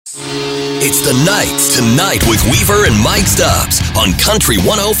It's the Knights Tonight with Weaver and Mike Stubbs on Country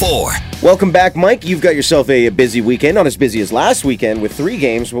 104. Welcome back, Mike. You've got yourself a busy weekend. Not as busy as last weekend with 3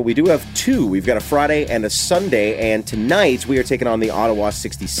 games, but we do have 2. We've got a Friday and a Sunday, and tonight we are taking on the Ottawa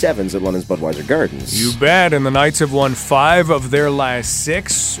 67s at London's Budweiser Gardens. You bet, and the Knights have won 5 of their last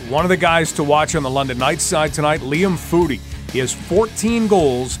 6. One of the guys to watch on the London Knights side tonight, Liam Foudy. He has 14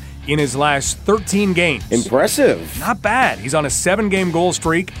 goals in his last 13 games. Impressive. Not bad. He's on a 7-game goal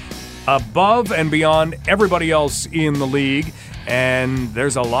streak, above and beyond everybody else in the league. And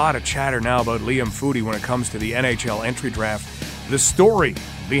there's a lot of chatter now about Liam Foudy when it comes to the NHL entry draft. The story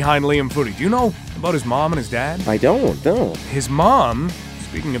behind Liam Foudy. Do you know about his mom and his dad? I don't, no. His mom,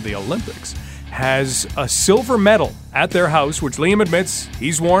 speaking of the Olympics, has a silver medal at their house, which Liam admits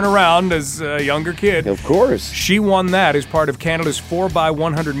he's worn around as a younger kid. Of course. She won that as part of Canada's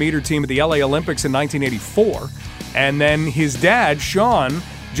 4x100-meter team at the LA Olympics in 1984. And then his dad, Sean,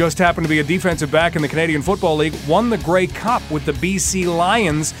 just happened to be a defensive back in the Canadian Football League, won the Grey Cup with the BC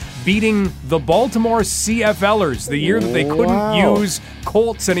Lions, beating the Baltimore CFLers the year that they couldn't use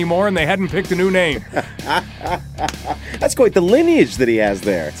Colts anymore and they hadn't picked a new name. That's quite the lineage that he has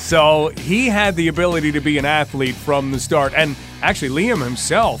there. So he had the ability to be an athlete from the start. And actually, Liam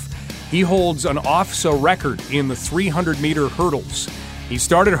himself, he holds an OFSA record in the 300-meter hurdles. He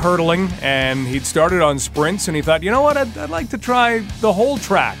started hurdling, and he'd started on sprints, and he thought, you know what, I'd like to try the whole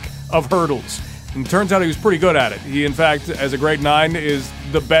track of hurdles. And turns out he was pretty good at it. He, in fact, as a grade 9, is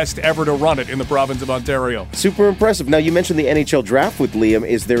the best ever to run it in the province of Ontario. Super impressive. Now, you mentioned the NHL draft with Liam.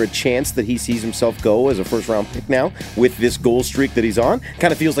 Is there a chance that he sees himself go as a first-round pick now with this goal streak that he's on?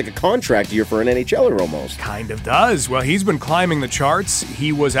 Kind of feels like a contract year for an NHLer almost. Kind of does. Well, he's been climbing the charts.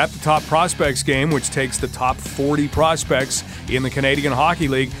 He was at the top prospects game, which takes the top 40 prospects in the Canadian Hockey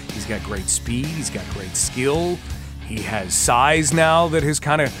League. He's got great speed. He's got great skill. He has size now that has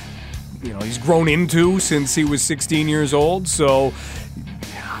kind of, he's grown into since he was 16 years old. So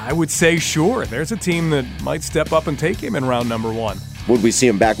I would say, sure, there's a team that might step up and take him in round number 1. Would we see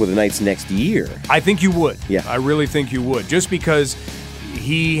him back with the Knights next year? I think you would. Yeah. I really think you would. Just because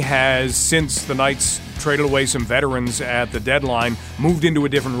he has, since the Knights traded away some veterans at the deadline, moved into a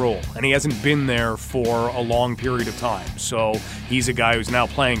different role. And he hasn't been there for a long period of time. So he's a guy who's now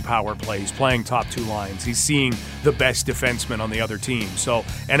playing power plays, playing top 2 lines. He's seeing the best defensemen on the other team. So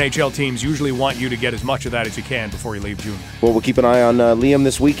NHL teams usually want you to get as much of that as you can before you leave junior. Well, we'll keep an eye on Liam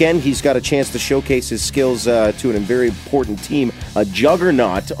this weekend. He's got a chance to showcase his skills to a very important team, a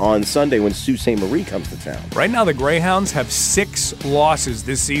juggernaut, on Sunday when Sault Ste. Marie comes to town. Right now, the Greyhounds have 6 losses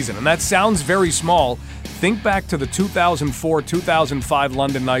this season, and that sounds very small. Think back to the 2004-2005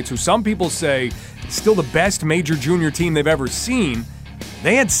 London Knights, who some people say is still the best major junior team they've ever seen.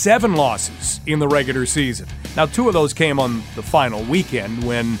 They had 7 losses in the regular season. Now, 2 of those came on the final weekend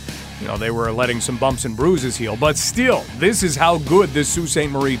when, they were letting some bumps and bruises heal. But still, this is how good this Sault Ste.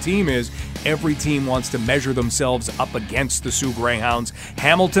 Marie team is. Every team wants to measure themselves up against the Sault Greyhounds.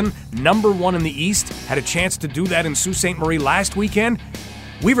 Hamilton, number 1 in the East, had a chance to do that in Sault Ste. Marie last weekend.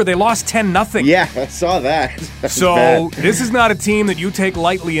 Weaver, they lost 10-0. Yeah, I saw that. So this is not a team that you take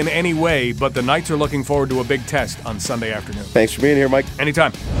lightly in any way, but the Knights are looking forward to a big test on Sunday afternoon. Thanks for being here, Mike.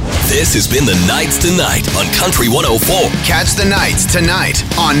 Anytime. This has been the Knights Tonight on Country 104. Catch the Knights tonight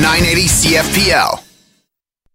on 980 CFPL.